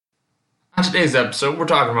On today's episode, we're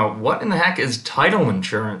talking about what in the heck is title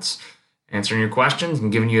insurance, answering your questions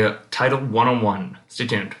and giving you a Title 101. Stay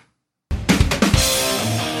tuned.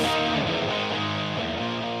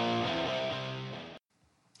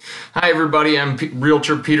 Hi everybody, I'm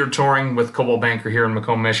Realtor Peter Toring with Coldwell Banker here in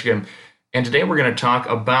Macomb, Michigan. And today we're going to talk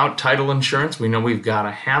about title insurance. We know we've got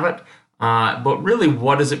to have it, but really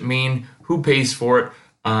what does it mean, who pays for it,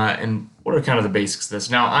 and what are kind of the basics of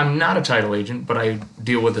this. Now, I'm not a title agent, but I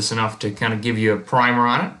deal with this enough to kind of give you a primer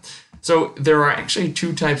on it. So there are actually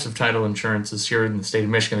two types of title insurances here in the state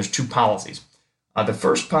of Michigan. There's two policies. The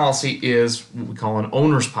first policy is what we call an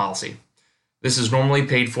owner's policy. This is normally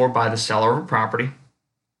paid for by the seller of a property.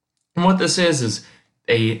 And what this is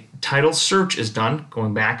a title search is done,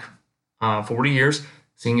 going back 40 years,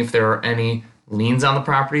 seeing if there are any liens on the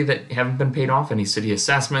property that haven't been paid off, any city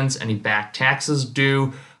assessments, any back taxes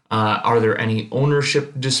due, are there any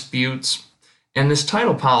ownership disputes? And this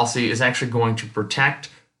title policy is actually going to protect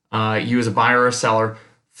you as a buyer or seller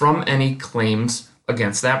from any claims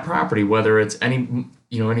against that property, whether it's any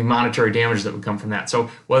monetary damage that would come from that.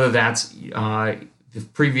 So whether that's the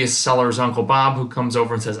previous seller's Uncle Bob who comes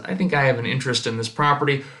over and says, I think I have an interest in this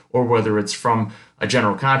property, or whether it's from a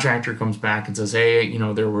general contractor comes back and says, hey,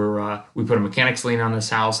 we put a mechanic's lien on this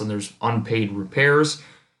house and there's unpaid repairs.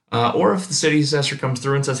 Or if the city assessor comes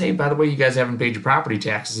through and says, hey, by the way, you guys haven't paid your property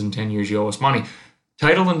taxes in 10 years, you owe us money.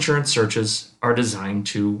 Title insurance searches are designed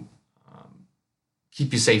to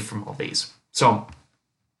keep you safe from all these. So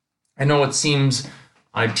I know it seems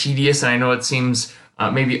tedious, and I know it seems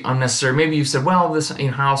maybe unnecessary. Maybe you said, well, this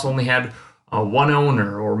house only had one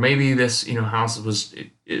owner, or maybe this house was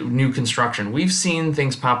new construction. We've seen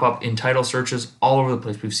things pop up in title searches all over the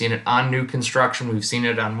place. We've seen it on new construction. We've seen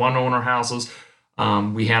it on one owner houses.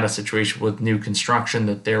 We had a situation with new construction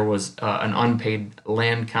that there was an unpaid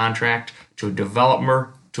land contract to a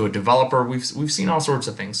developer. We've seen all sorts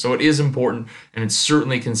of things. So it is important, and it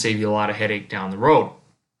certainly can save you a lot of headache down the road.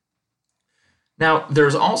 Now,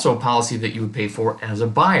 there's also a policy that you would pay for as a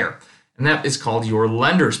buyer, and that is called your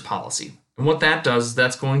lender's policy. And what that does,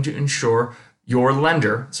 that's going to insure your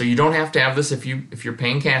lender. So you don't have to have this if you're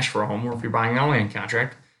paying cash for a home or if you're buying a land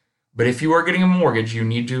contract. But if you are getting a mortgage, you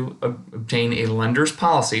need to obtain a lender's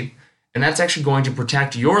policy, and that's actually going to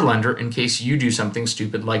protect your lender in case you do something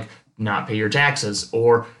stupid like not pay your taxes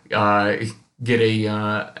or get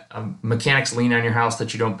a mechanic's lien on your house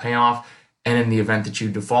that you don't pay off. And in the event that you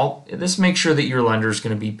default, this makes sure that your lender is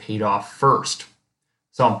going to be paid off first.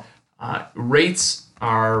 So rates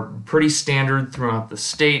are pretty standard throughout the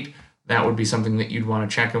state. That would be something that you'd want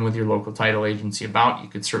to check in with your local title agency about. You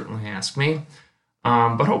could certainly ask me.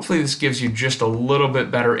 But hopefully this gives you just a little bit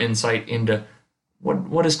better insight into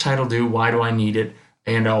what does title do, why do I need it,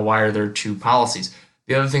 and why are there two policies.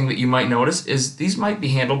 The other thing that you might notice is these might be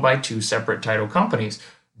handled by two separate title companies.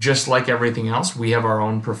 Just like everything else, we have our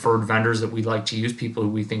own preferred vendors that we like to use, people who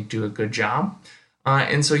we think do a good job.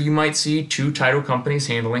 And so you might see two title companies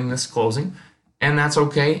handling this closing, and that's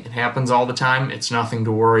okay. It happens all the time. It's nothing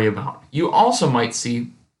to worry about. You also might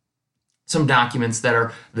see some documents that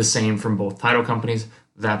are the same from both title companies.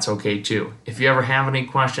 That's okay too. If you ever have any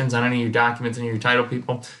questions on any of your documents, any of your title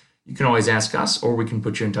people, you can always ask us, or we can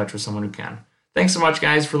put you in touch with someone who can. Thanks so much,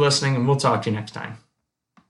 guys, for listening, and we'll talk to you next time.